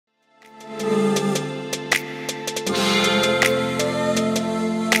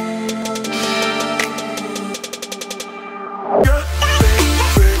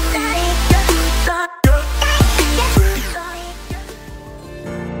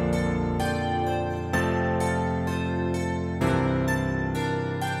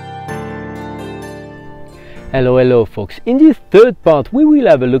Hello folks. In this third part we will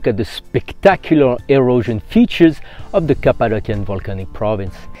have a look at the spectacular erosion features of the Cappadocian volcanic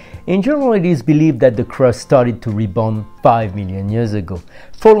province. In general, it is believed that the crust started to rebound 5 million years ago,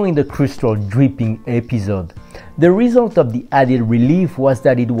 following the crustal dripping episode. The result of the added relief was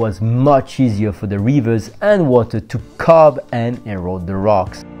that it was much easier for the rivers and water to carve and erode the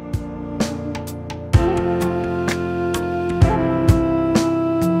rocks.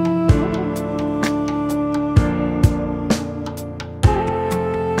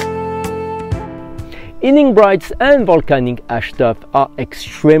 Ignimbrites and volcanic ash tuff are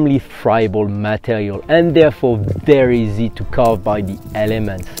extremely friable material and therefore very easy to carve by the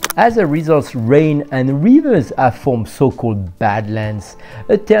elements. As a result, rain and rivers have formed so-called badlands,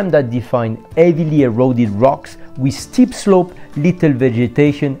 a term that defines heavily eroded rocks with steep slope, little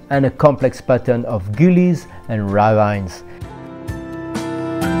vegetation and a complex pattern of gullies and ravines.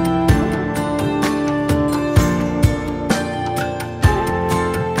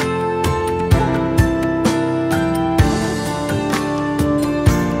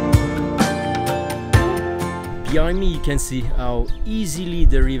 Behind me you can see how easily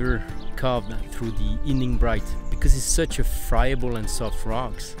the river carved through the Ignimbrite because it's such a friable and soft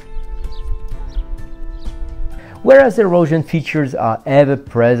rocks. Whereas erosion features are ever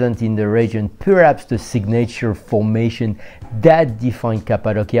present in the region, perhaps the signature formation that define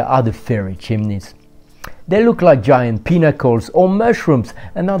Cappadocia are the fairy chimneys. They look like giant pinnacles or mushrooms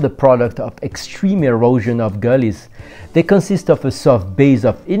and are the product of extreme erosion of gullies. They consist of a soft base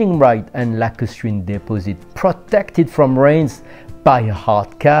of ignimbrite and lacustrine deposit protected from rains by a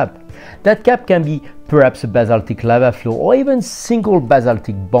hard cap. That cap can be perhaps a basaltic lava flow or even single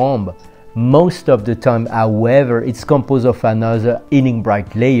basaltic bomb. Most of the time, however, it's composed of another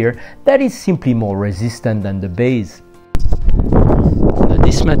ignimbrite layer that is simply more resistant than the base. Now,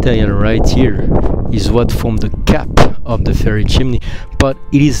 this material right here is what formed the cap of the fairy chimney, but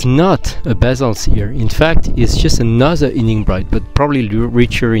it is not a basalt here. In fact, it's just another ignimbrite, but probably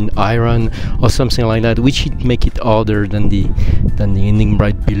richer in iron or something like that, which would make it harder than the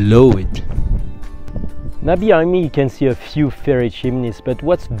ignimbrite below it. Now behind me you can see a few fairy chimneys, but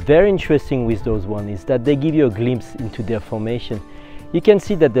what's very interesting with those ones is that they give you a glimpse into their formation. You can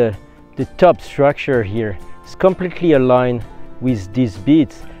see that the top structure here is completely aligned with these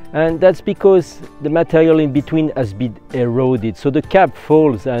beads, and that's because the material in between has been eroded, so the cap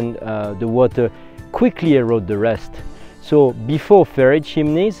falls and the water quickly erode the rest. So before fairy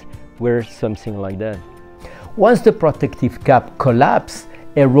chimneys were something like that. Once the protective cap collapses,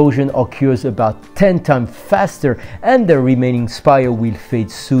 erosion occurs about 10 times faster and the remaining spire will fade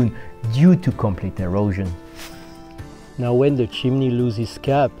soon due to complete erosion. Now when the chimney loses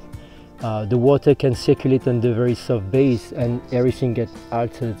cap, the water can circulate on the very soft base and everything gets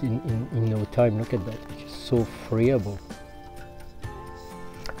altered in no time. Look at that, it's just so friable.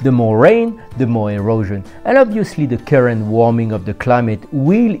 The more rain, the more erosion, and obviously the current warming of the climate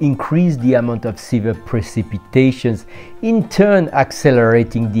will increase the amount of severe precipitations, in turn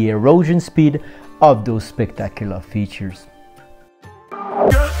accelerating the erosion speed of those spectacular features.